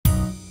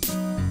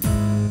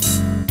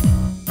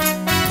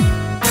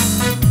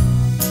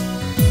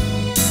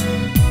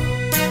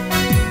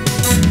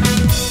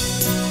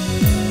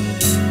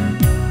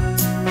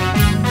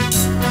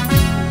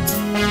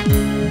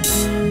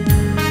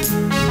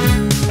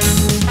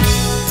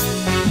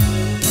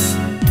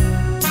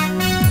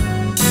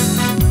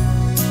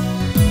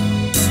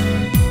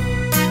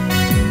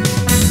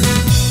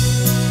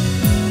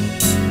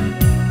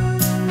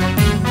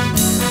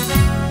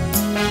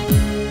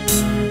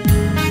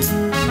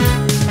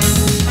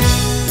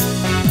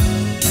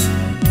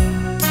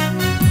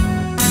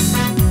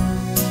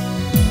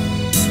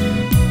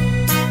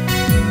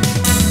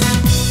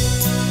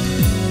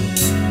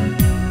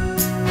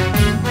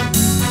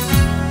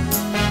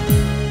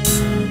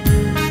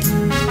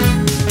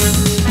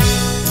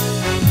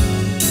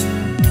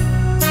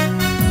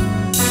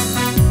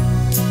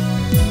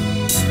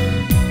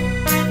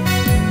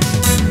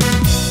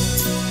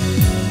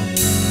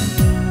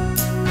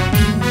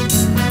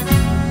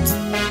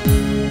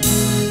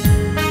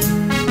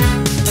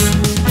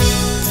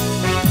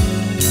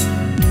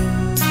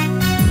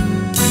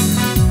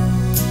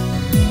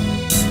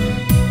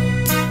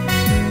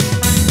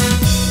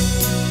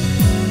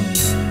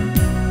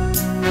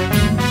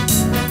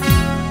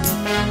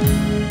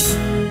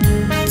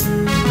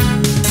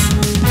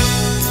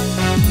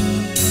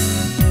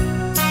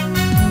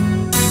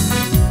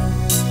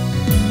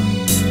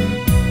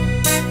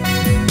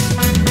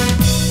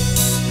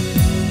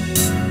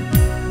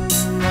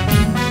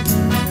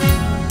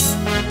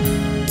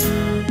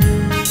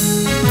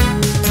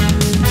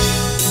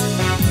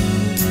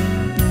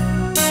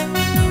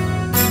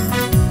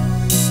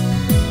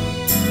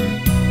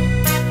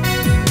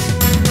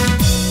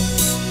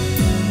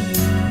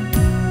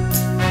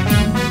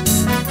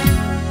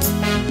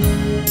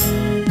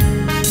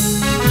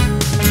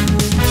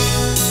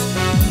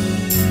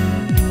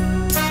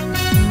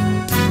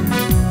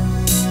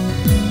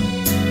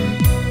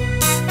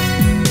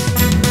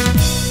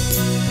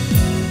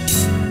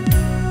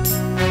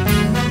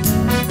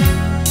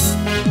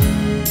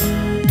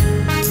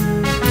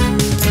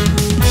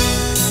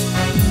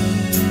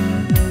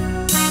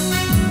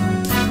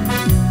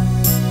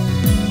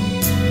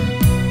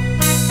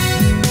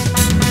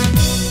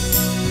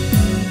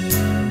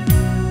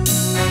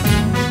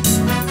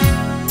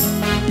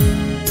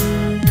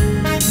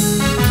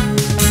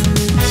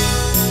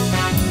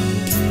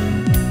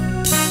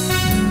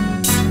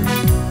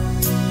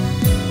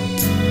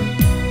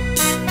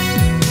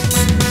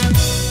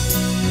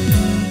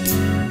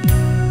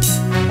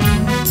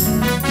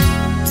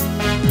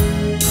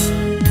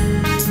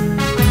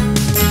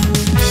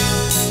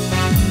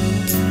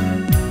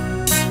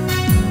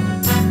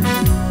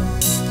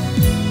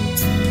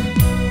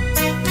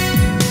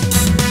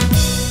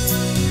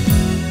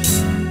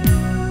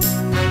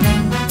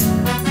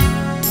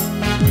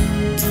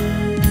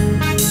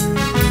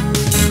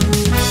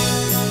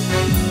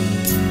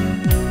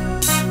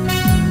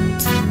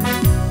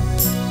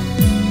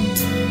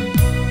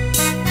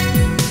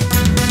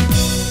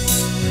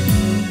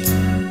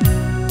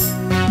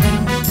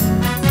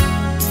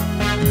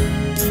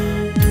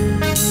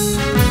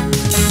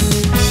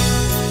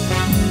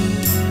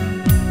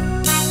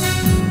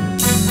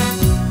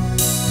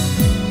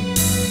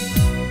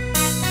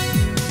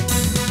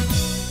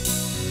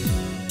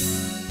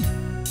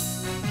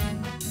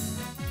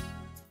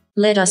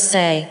Let us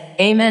say,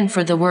 Amen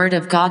for the word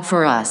of God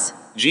for us.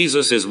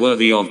 Jesus is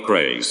worthy of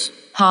praise.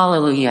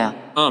 Hallelujah.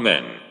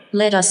 Amen.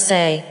 Let us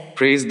say,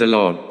 Praise the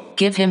Lord.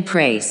 Give him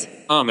praise.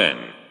 Amen.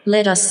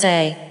 Let us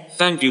say,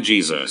 Thank you,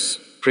 Jesus.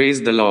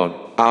 Praise the Lord.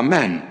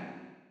 Amen.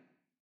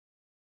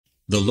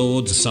 The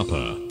Lord's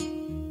Supper.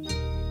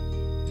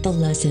 The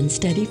lesson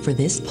study for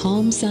this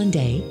Palm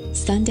Sunday,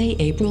 Sunday,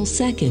 April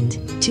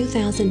 2nd,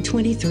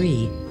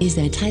 2023, is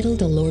entitled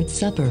The Lord's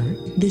Supper.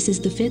 This is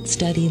the 5th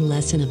study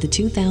lesson of the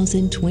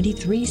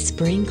 2023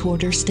 Spring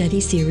Quarter Study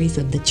Series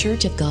of the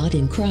Church of God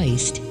in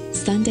Christ,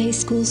 Sunday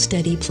School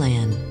Study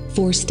Plan,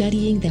 for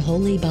studying the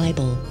Holy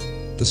Bible.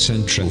 The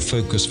central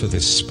focus for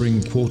this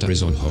spring quarter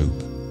is on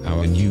hope.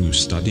 Our new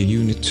study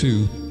unit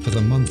 2, for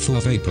the month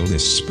of April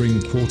this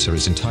spring quarter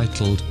is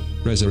entitled,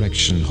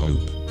 Resurrection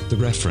Hope. The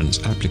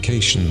reference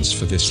applications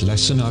for this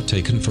lesson are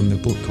taken from the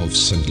book of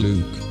St.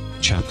 Luke,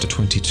 chapter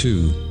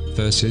 22,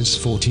 verses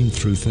 14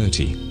 through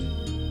 30.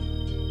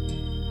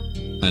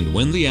 And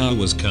when the hour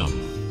was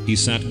come, he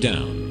sat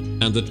down,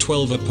 and the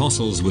 12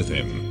 apostles with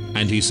him,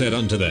 and he said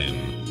unto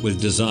them, With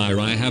desire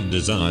I have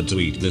desired to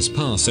eat this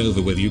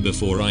Passover with you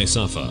before I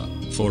suffer,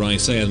 for I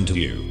say unto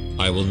you,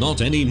 I will not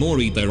any more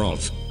eat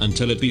thereof,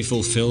 until it be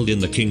fulfilled in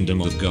the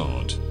kingdom of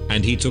God.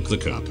 And he took the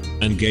cup,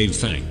 and gave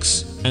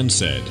thanks, and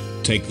said,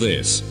 Take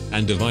this,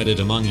 and divide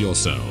it among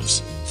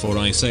yourselves, for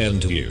I say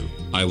unto you,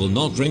 I will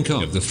not drink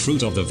of the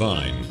fruit of the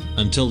vine,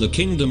 until the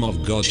kingdom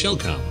of God shall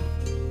come.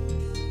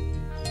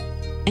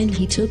 And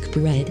he took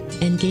bread,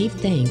 and gave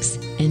thanks,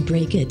 and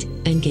brake it,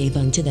 and gave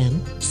unto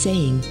them,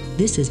 saying,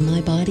 This is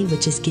my body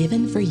which is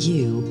given for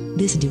you,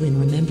 this do in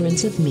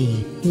remembrance of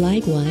me.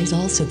 Likewise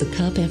also the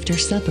cup after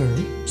supper,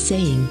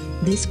 saying,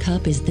 This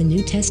cup is the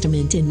New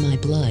Testament in my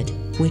blood,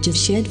 which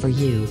is shed for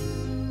you.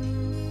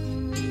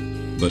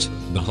 But,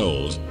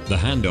 behold, the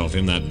hand of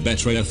him that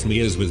betrayeth me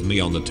is with me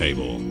on the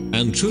table.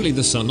 And truly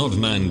the Son of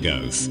Man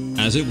goeth,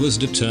 as it was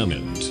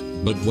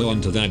determined. But woe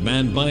unto that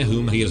man by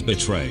whom he is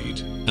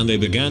betrayed. And they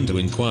began to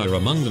inquire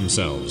among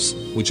themselves,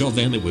 which of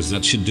them it was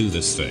that should do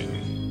this thing.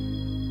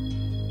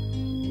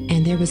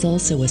 And there was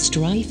also a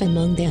strife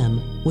among them,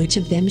 which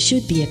of them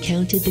should be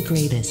accounted the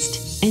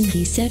greatest. And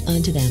he said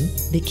unto them,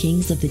 The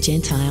kings of the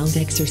Gentiles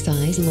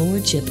exercise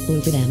lordship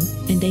over them,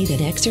 and they that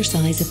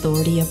exercise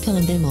authority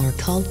upon them are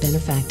called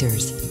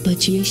benefactors.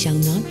 But ye shall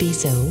not be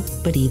so,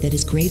 but he that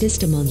is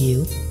greatest among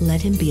you,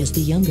 let him be as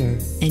the younger,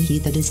 and he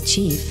that is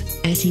chief,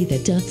 as he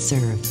that doth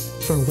serve.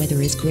 For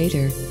whether is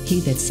greater, he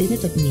that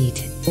sitteth at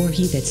meat, or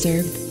he that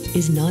serveth,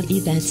 is not he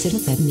that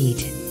sitteth at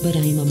meat, but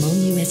I am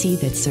among you as he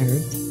that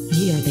serveth.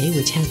 Ye are they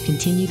which have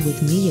continued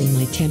with me in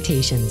my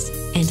temptations,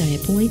 and I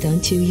appoint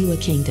unto you a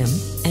kingdom,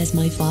 as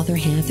my Father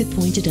hath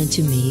appointed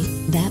unto me,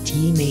 that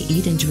ye may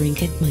eat and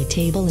drink at my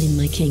table in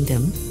my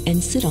kingdom,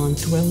 and sit on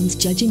thrones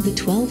judging the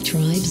 12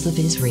 tribes of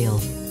Israel.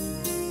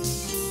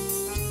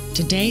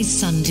 Today's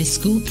Sunday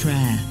School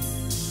Prayer.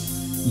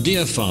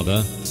 Dear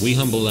Father, we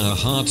humble our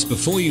hearts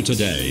before you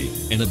today.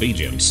 In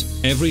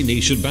obedience, every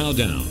knee should bow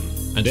down,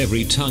 and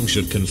every tongue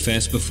should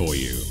confess before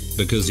you,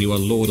 because you are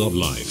Lord of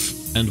life.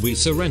 And we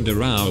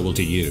surrender our will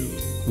to you.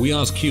 We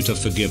ask you to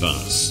forgive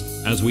us,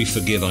 as we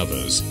forgive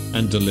others,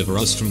 and deliver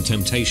us from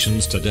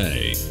temptations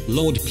today.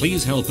 Lord,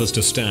 please help us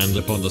to stand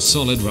upon the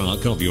solid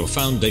rock of your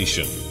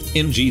foundation,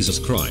 in Jesus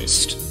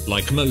Christ,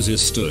 like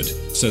Moses stood,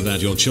 so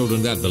that your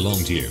children that belong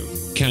to you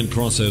can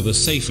cross over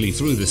safely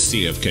through the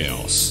sea of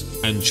chaos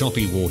and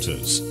choppy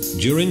waters.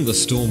 During the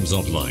storms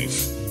of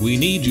life, we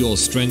need your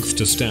strength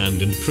to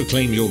stand and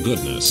proclaim your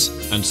goodness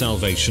and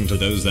salvation to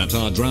those that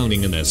are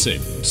drowning in their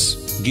sins.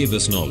 Give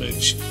us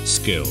knowledge,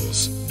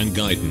 skills, and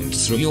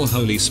guidance through your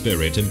Holy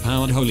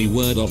Spirit-empowered Holy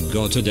Word of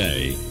God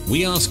today.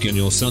 We ask in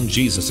your Son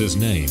Jesus'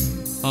 name.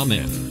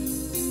 Amen.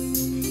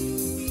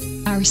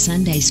 Our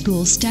Sunday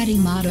School study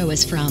motto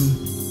is from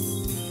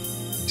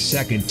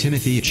 2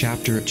 Timothy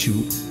chapter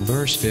 2,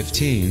 verse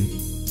 15.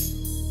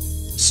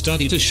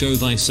 Study to show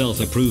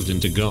thyself approved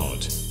unto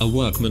God, a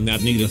workman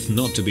that needeth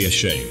not to be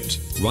ashamed,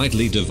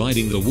 rightly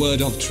dividing the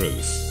word of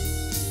truth.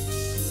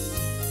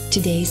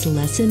 Today's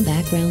lesson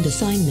background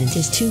assignment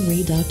is to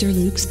read Dr.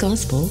 Luke's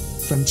Gospel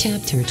from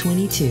chapter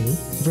 22,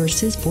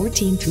 verses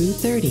 14 through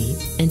 30,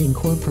 and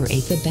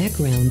incorporate the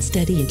background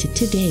study into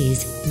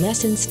today's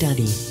lesson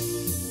study.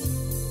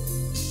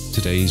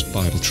 Today's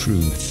Bible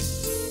truth.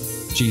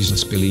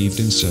 Jesus believed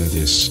in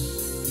service.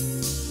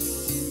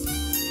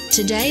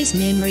 today's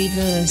memory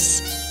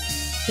verse.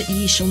 But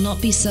ye shall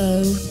not be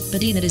so,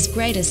 but he that is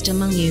greatest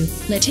among you,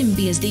 let him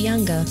be as the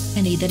younger,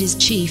 and he that is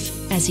chief,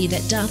 as he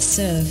that doth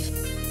serve.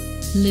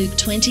 Luke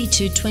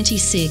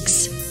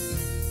 22:26.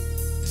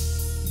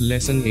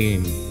 Lesson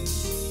aim.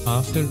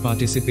 After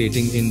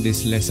participating in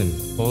this lesson,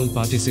 all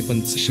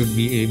participants should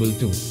be able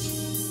to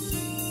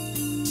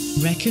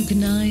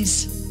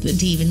recognize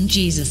that even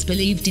Jesus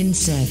believed in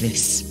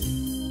service.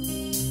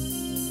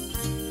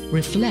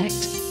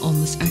 Reflect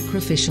on the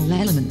sacrificial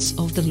elements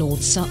of the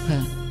Lord's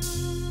Supper.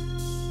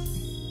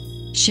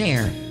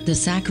 Share the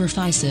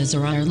sacrifices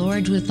of our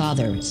Lord with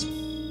others.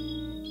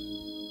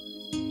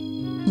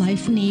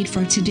 Life need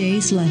for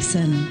today's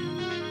lesson.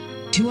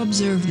 to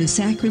observe the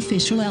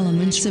sacrificial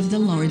elements of the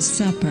Lord's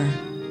Supper.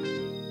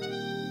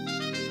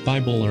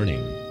 Bible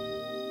learning.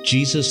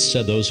 Jesus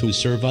said those who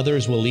serve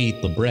others will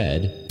eat the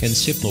bread and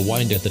sip the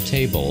wine at the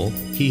table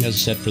he has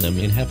set for them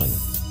in heaven.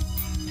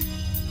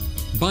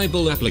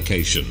 Bible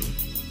application.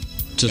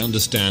 To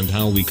understand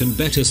how we can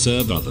better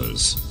serve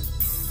others.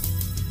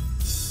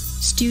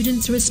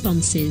 Students'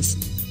 responses.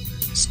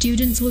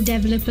 Students will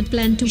develop a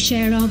plan to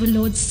share our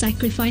Lord's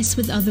sacrifice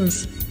with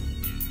others.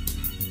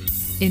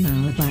 In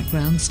our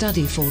background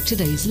study for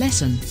today's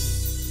lesson,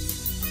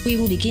 we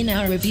will begin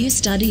our review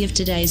study of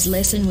today's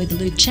lesson with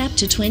Luke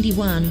chapter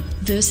 21,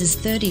 verses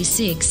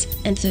 36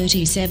 and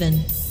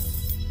 37.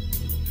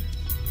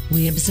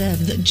 We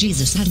observe that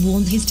Jesus had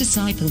warned his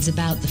disciples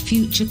about the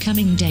future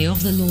coming day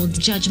of the Lord's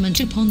judgment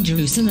upon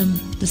Jerusalem,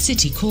 the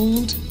city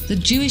called the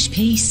Jewish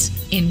peace,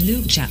 in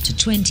Luke chapter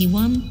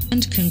 21,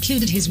 and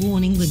concluded his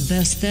warning with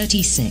verse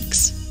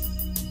 36.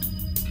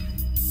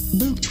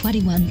 Luke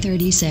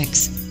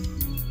 21:36.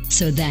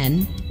 So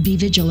then, be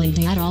vigilant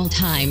at all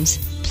times,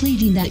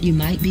 pleading that you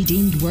might be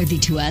deemed worthy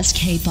to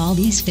escape all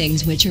these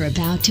things which are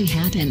about to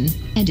happen,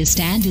 and to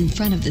stand in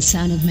front of the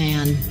Son of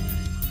Man.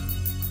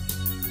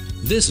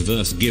 This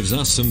verse gives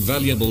us some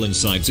valuable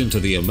insights into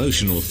the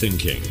emotional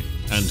thinking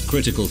and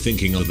critical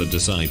thinking of the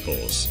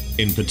disciples,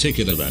 in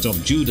particular that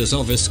of Judas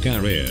of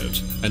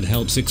Iscariot, and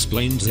helps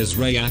explain his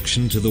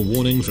reaction to the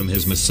warning from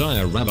his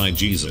Messiah Rabbi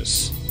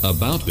Jesus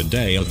about the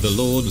day of the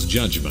Lord's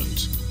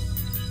judgment.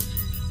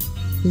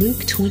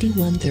 Luke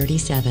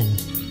 21:37.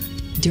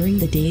 During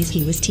the days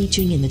he was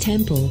teaching in the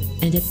temple,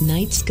 and at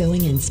nights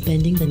going and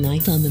spending the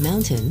night on the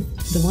mountain,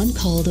 the one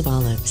called of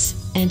Olives,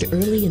 and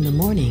early in the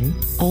morning,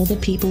 all the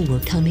people were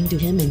coming to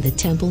him in the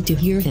temple to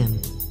hear him.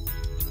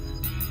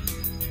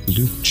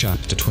 Luke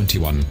chapter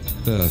 21,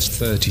 verse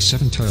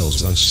 37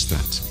 tells us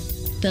that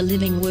the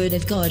living Word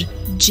of God,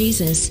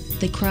 Jesus,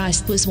 the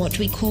Christ, was what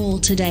we call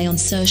today on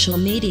social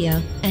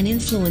media an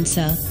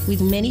influencer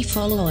with many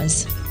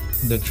followers.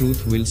 The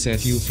truth will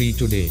set you free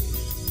today.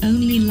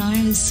 Only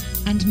liars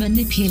and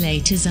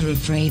manipulators are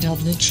afraid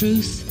of the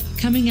truth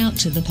coming out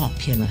to the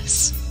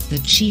populace. The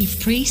chief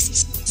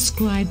priests,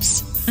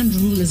 scribes, and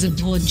rulers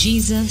adored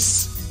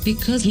Jesus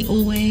because he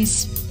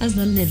always, as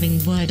the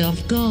living Word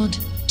of God,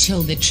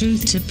 told the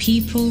truth to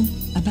people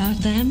about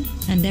them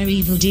and their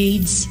evil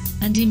deeds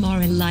and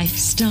immoral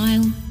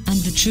lifestyle, and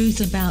the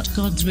truth about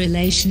God's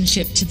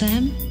relationship to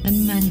them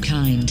and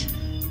mankind.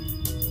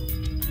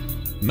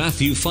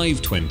 Matthew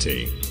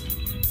 5:20.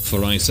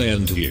 For I say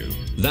unto you,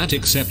 that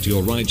except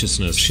your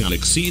righteousness shall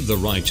exceed the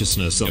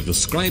righteousness of the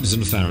scribes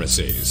and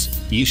Pharisees,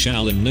 ye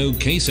shall in no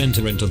case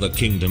enter into the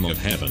kingdom of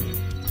heaven.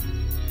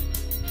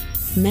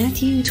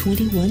 Matthew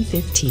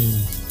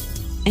 21:15.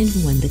 And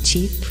when the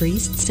chief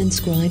priests and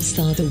scribes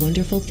saw the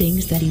wonderful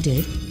things that he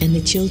did, and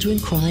the children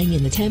crying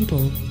in the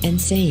temple,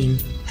 and saying,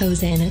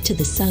 Hosanna to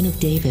the Son of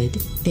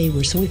David, they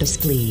were sore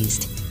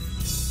displeased.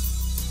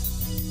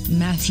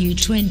 Matthew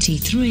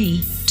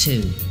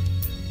 23:2.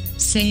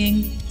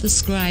 Saying, the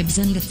scribes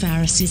and the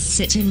Pharisees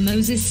sit in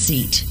Moses'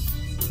 seat.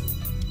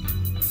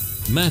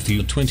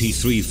 Matthew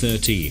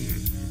 23:13.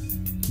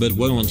 But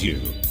woe unto you,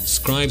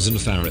 scribes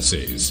and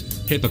Pharisees,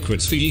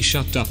 hypocrites, for ye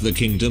shut up the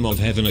kingdom of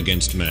heaven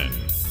against men.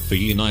 For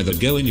ye neither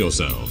go in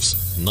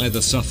yourselves,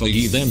 neither suffer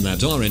ye them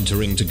that are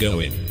entering to go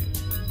in.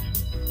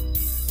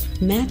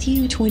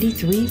 Matthew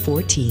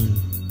 23:14.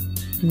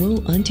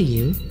 Woe unto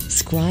you,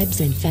 scribes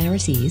and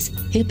Pharisees,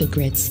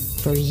 hypocrites,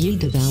 for ye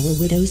devour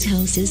widows'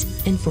 houses,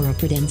 and for a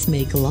pretense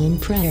make long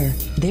prayer,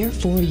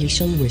 therefore ye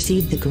shall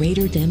receive the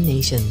greater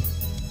damnation.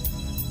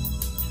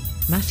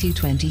 Matthew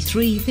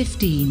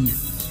 23:15.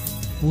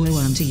 Woe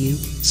unto you,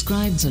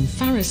 scribes and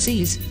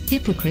Pharisees,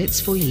 hypocrites,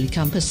 for ye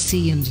compass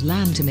sea and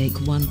land to make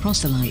one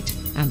proselyte,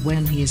 and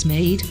when he is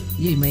made,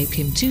 ye make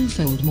him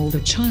twofold more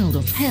the child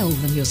of hell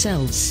than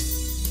yourselves.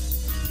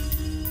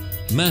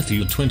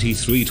 Matthew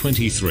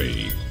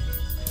 23:23.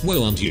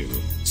 Woe unto you,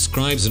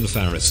 scribes and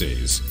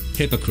Pharisees,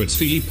 hypocrites,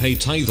 for ye pay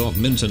tithe of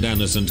mint and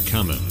anise and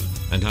cumin,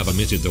 and have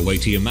omitted the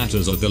weightier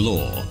matters of the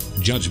law,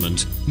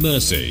 judgment,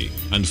 mercy,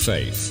 and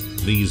faith.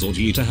 These ought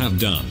ye to have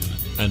done,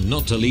 and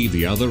not to leave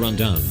the other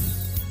undone.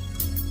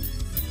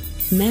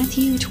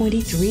 Matthew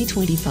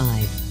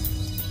 23:25.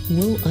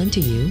 Woe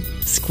unto you,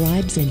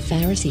 scribes and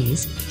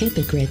Pharisees,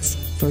 hypocrites,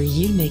 for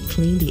ye make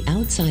clean the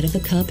outside of the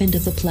cup and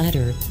of the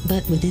platter,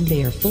 but within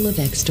they are full of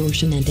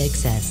extortion and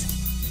excess.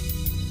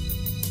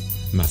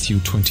 Matthew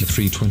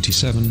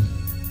 23:27.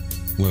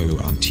 Woe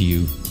unto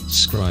you,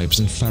 scribes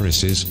and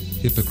Pharisees,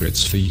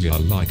 hypocrites, for ye are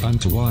like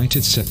unto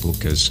whited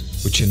sepulchres,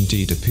 which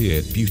indeed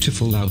appear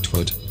beautiful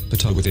outward,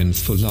 but are within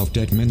full of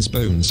dead men's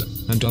bones,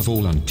 and of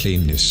all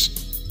uncleanness.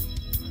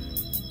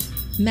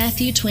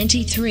 Matthew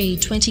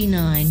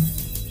 23:29.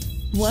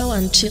 Woe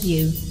unto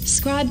you,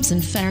 scribes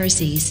and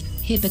Pharisees,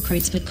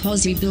 hypocrites,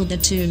 because you build the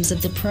tombs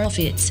of the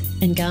prophets,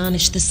 and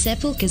garnish the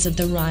sepulchres of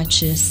the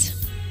righteous.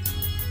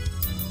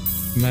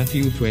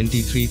 Matthew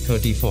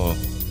 23:34.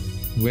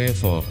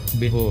 Wherefore,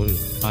 behold,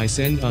 I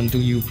send unto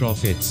you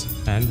prophets,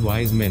 and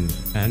wise men,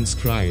 and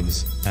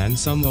scribes, And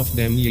some of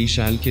them ye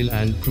shall kill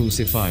and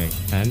crucify,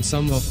 and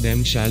some of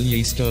them shall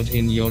ye scourge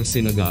in your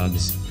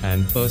synagogues,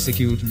 and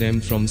persecute them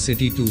from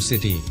city to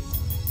city.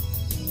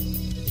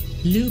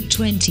 Luke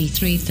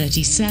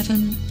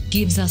 23:37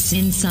 gives us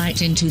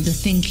insight into the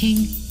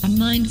thinking, a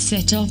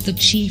mindset of the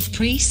chief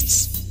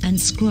priests and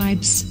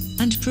scribes,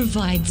 and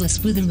provides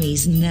us with a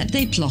reason that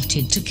they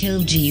plotted to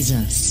kill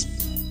Jesus.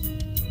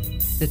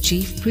 The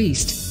chief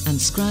priests and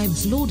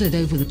scribes lorded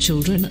over the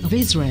children of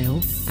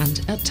Israel,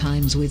 and at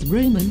times with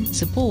Roman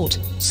support,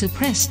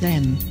 suppressed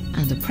them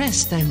and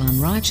oppressed them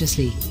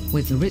unrighteously,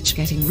 with the rich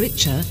getting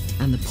richer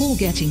and the poor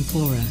getting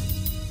poorer.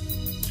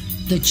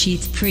 The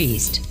chief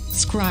priest,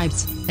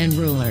 scribes, and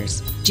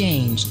rulers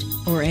changed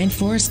or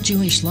enforced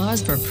Jewish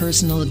laws for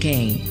personal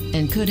gain,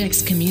 and could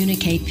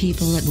excommunicate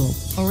people at will,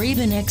 or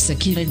even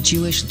executed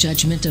Jewish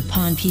judgment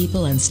upon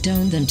people and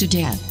stoned them to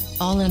death,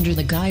 all under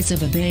the guise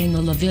of obeying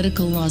the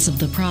Levitical laws of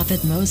the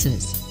prophet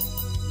Moses.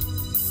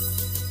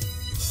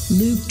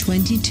 Luke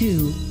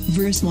 22,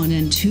 verse 1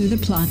 and 2. The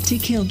plot to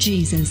kill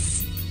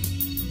Jesus.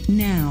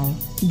 Now,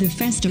 the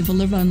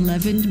festival of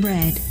unleavened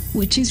bread,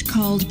 which is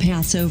called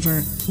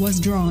Passover, was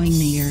drawing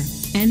near,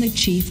 and the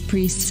chief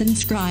priests and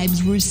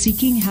scribes were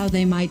seeking how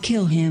they might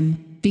kill him,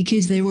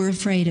 because they were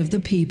afraid of the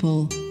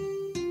people.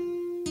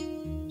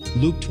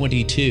 Luke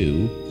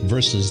 22,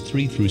 verses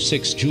 3 through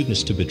 6.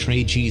 Judas to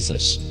betray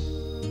Jesus.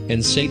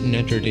 And Satan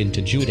entered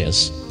into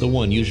Judas, the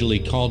one usually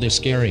called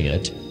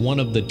Iscariot, one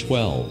of the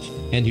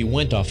 12, and he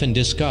went off and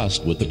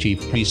discussed with the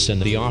chief priests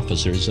and the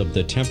officers of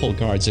the temple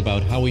guards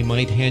about how he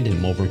might hand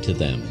him over to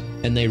them.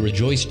 And they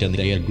rejoiced, and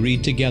they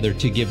agreed together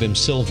to give him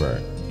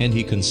silver. And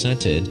he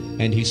consented,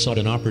 and he sought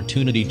an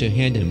opportunity to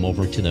hand him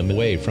over to them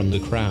away from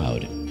the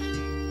crowd.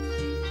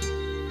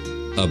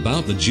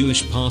 About the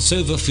Jewish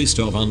Passover Feast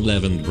of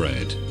Unleavened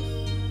Bread.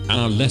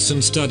 Our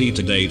lesson study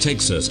today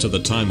takes us to the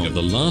time of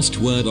the last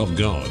word of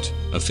God,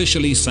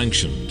 officially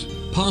sanctioned,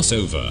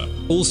 Passover,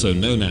 also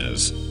known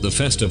as the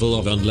Festival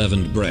of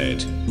Unleavened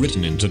Bread,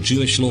 written into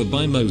Jewish law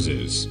by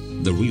Moses.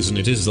 The reason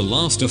it is the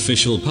last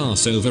official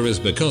Passover is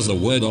because the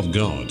Word of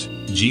God,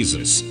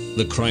 Jesus,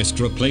 the Christ,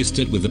 replaced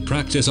it with the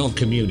practice of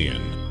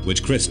communion,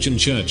 which Christian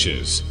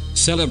churches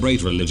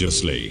celebrate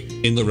religiously,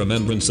 in the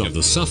remembrance of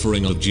the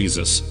suffering of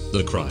Jesus,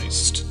 the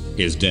Christ,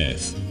 his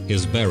death,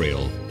 his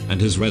burial, and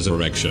his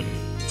resurrection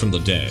from the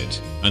dead.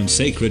 And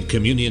sacred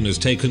communion is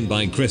taken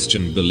by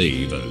Christian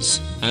believers,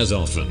 as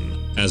often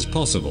as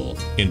possible,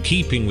 in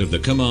keeping with the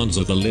commands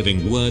of the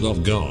living Word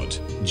of God,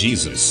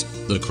 Jesus,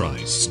 the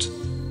Christ.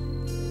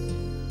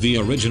 The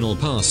original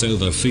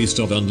Passover Feast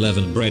of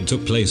Unleavened Bread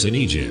took place in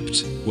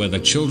Egypt, where the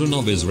children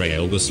of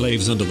Israel were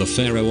slaves under the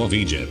Pharaoh of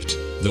Egypt.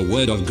 The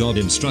Word of God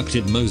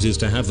instructed Moses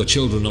to have the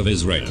children of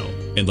Israel,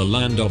 in the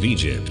land of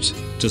Egypt,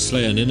 to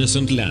slay an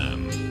innocent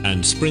lamb,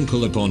 and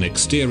sprinkle upon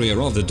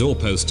exterior of the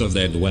doorpost of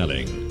their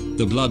dwelling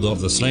the blood of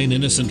the slain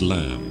innocent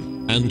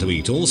lamb, and to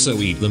eat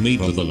the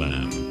meat of the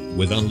lamb,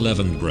 with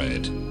unleavened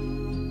bread.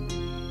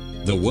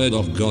 The Word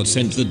of God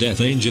sent the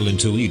death angel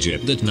into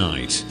Egypt that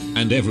night,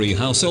 and every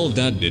household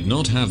that did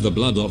not have the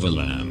blood of a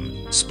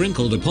lamb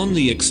sprinkled upon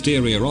the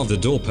exterior of the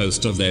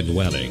doorpost of their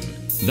dwelling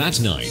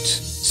that night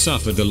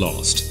suffered the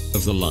loss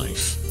of the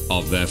life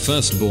of their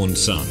firstborn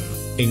son,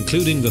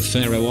 including the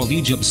Pharaoh of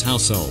Egypt's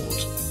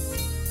household.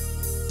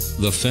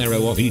 The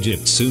Pharaoh of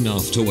Egypt soon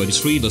afterwards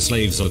freed the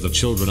slaves of the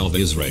children of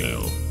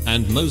Israel,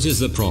 and Moses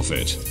the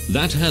prophet,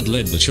 that had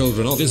led the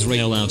children of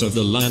Israel out of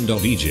the land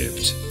of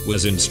Egypt,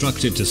 was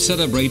instructed to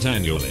celebrate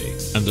annually,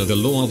 under the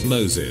law of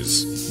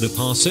Moses, the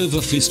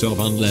Passover Feast of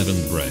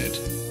Unleavened Bread.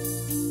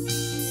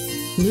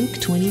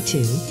 Luke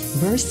 22,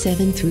 verse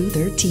 7 through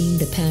 13.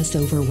 The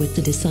Passover with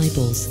the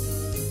disciples.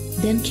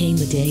 Then came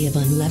the day of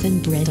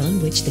unleavened bread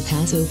on which the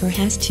Passover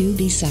has to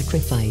be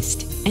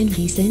sacrificed, and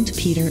he sent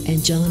Peter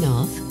and John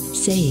off,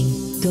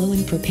 saying, Go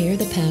and prepare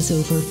the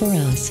Passover for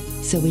us,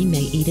 so we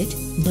may eat it.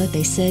 But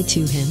they said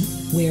to him,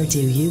 Where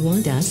do you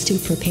want us to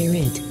prepare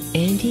it?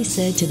 And he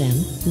said to them,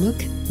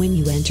 Look, when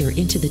you enter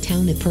into the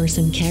town, a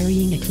person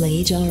carrying a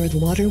clay jar of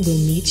water will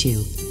meet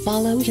you.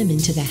 Follow him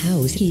into the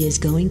house he is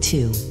going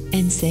to,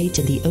 and say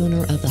to the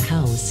owner of the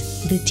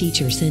house, The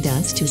teacher sent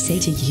us to say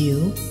to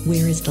you,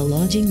 Where is the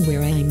lodging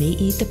where I may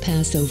eat the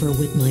Passover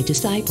with my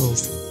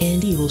disciples?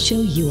 And he will show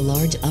you a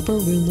large upper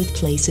room with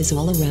places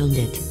all around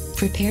it.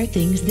 Prepare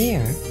things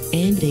there.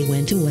 And they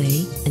went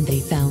away, and they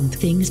found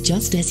things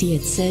just as he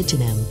had said to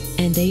them,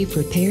 and they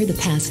prepared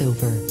the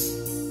Passover.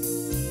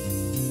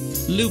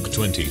 Luke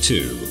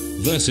 22,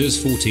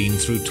 verses 14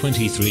 through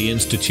 23.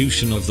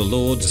 Institution of the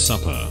Lord's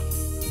Supper.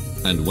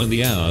 And when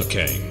the hour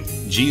came,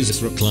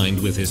 Jesus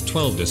reclined with his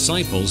 12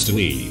 disciples to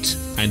eat,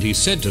 and he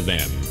said to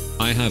them,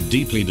 I have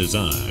deeply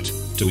desired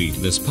to eat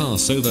this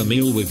Passover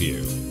meal with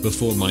you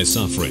before my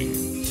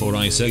suffering, for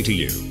I say to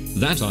you,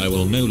 that I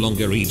will no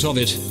longer eat of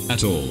it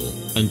at all,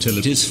 until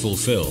it is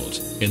fulfilled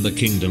in the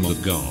kingdom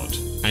of God.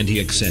 And he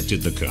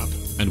accepted the cup,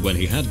 and when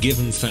he had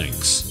given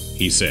thanks,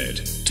 he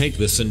said, Take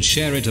this and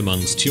share it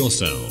amongst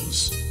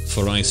yourselves.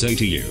 For I say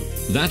to you,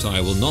 that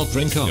I will not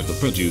drink of the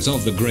produce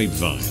of the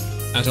grapevine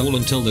at all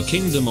until the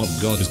kingdom of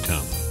God is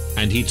come.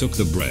 And he took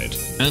the bread,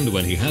 and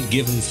when he had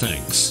given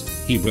thanks,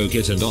 he broke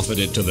it and offered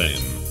it to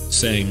them,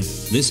 saying,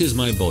 "This is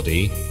my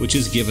body, which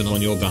is given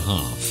on your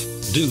behalf.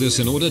 Do this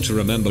in order to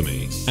remember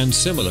me." And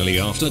similarly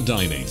after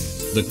dining,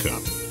 the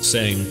cup,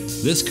 saying,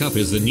 "This cup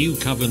is the new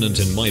covenant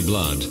in my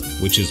blood,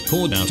 which is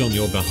poured out on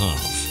your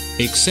behalf.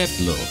 Except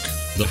look,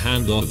 the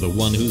hand of the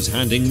one who's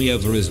handing me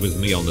over is with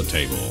me on the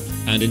table,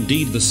 and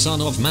indeed the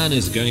Son of Man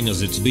is going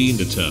as it's been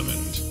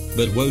determined.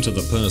 But woe to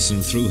the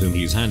person through whom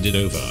he's handed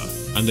over."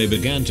 And they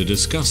began to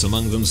discuss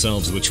among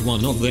themselves which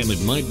one of them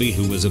it might be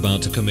who was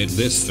about to commit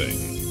this thing.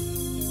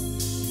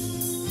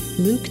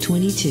 Luke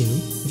 22,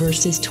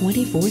 verses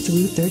 24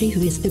 through 30.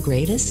 Who is the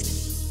greatest?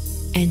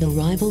 And a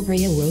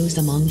rivalry arose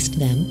amongst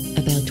them,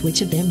 about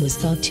which of them was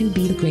thought to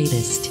be the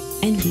greatest.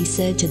 And he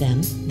said to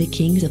them, "The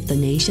kings of the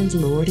nations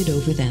lord it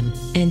over them,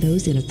 and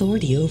those in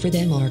authority over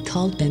them are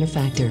called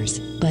benefactors.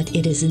 But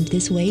it isn't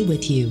this way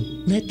with you.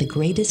 Let the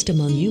greatest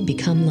among you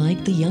become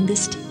like the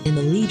youngest, and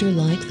the leader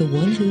like the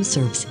one who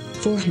serves.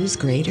 For who's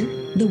greater,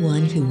 the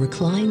one who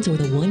reclines or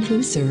the one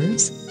who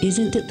serves?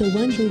 Isn't it the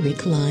one who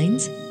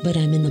reclines? But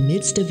I'm in the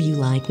midst of you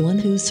like one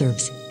who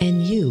serves,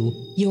 and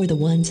you're the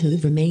ones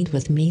who've remained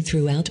with me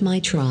throughout my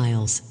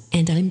trials,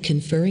 and I'm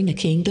conferring a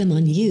kingdom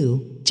on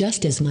you,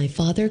 just as my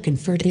Father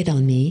conferred it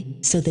on me,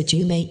 so that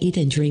you may eat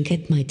and drink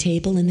at my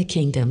table in the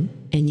kingdom,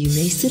 and you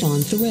may sit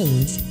on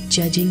thrones,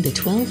 judging the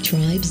 12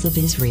 tribes of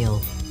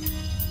Israel."